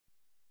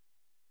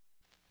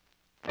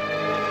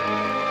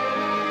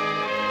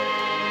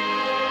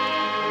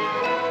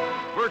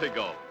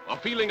vertigo, a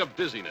feeling of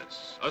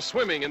dizziness, a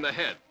swimming in the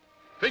head.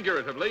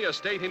 Figuratively, a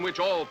state in which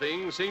all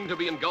things seem to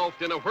be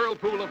engulfed in a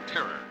whirlpool of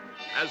terror,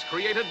 as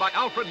created by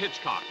Alfred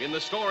Hitchcock in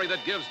the story that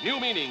gives new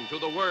meaning to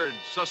the word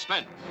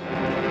suspense.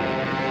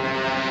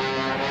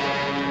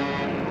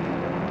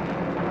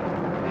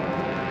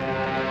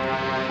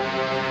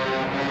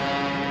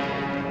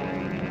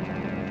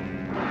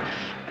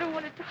 I don't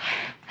want to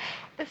die.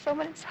 There's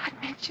someone inside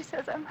me, and she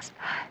says I must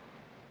die.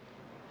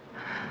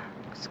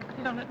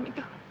 Scotty, don't let me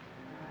go.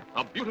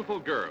 A beautiful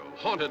girl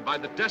haunted by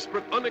the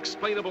desperate,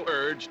 unexplainable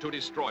urge to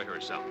destroy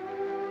herself.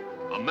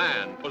 A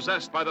man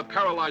possessed by the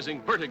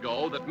paralyzing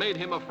vertigo that made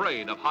him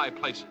afraid of high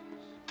places.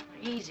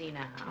 Easy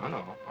now. Oh,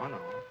 no.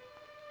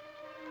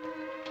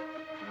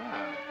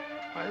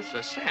 Well, this is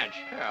a cinch.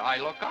 Here, I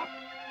look up.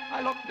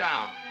 I look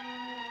down.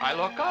 I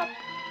look up.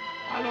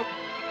 I look...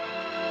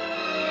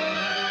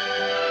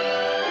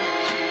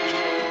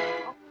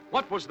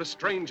 What was the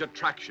strange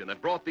attraction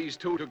that brought these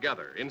two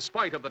together, in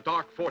spite of the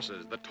dark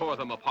forces that tore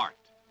them apart?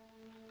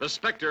 The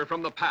specter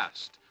from the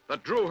past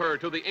that drew her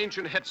to the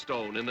ancient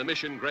headstone in the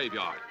mission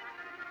graveyard.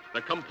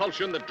 The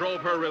compulsion that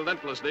drove her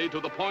relentlessly to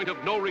the point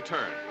of no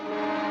return.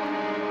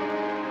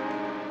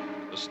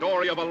 The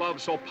story of a love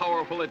so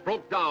powerful it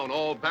broke down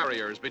all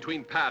barriers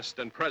between past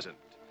and present,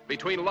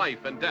 between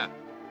life and death,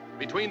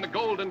 between the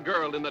golden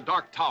girl in the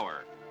dark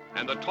tower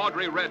and the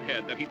tawdry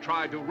redhead that he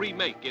tried to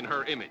remake in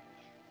her image.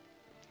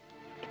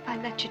 If I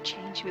let you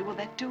change me, will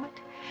that do it?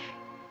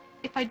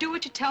 If I do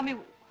what you tell me,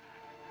 will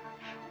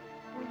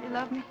you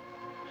love me?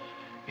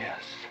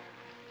 Yes.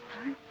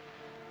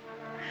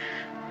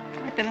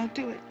 All right, then I'll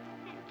do it.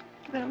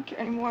 I don't care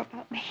any more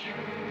about me.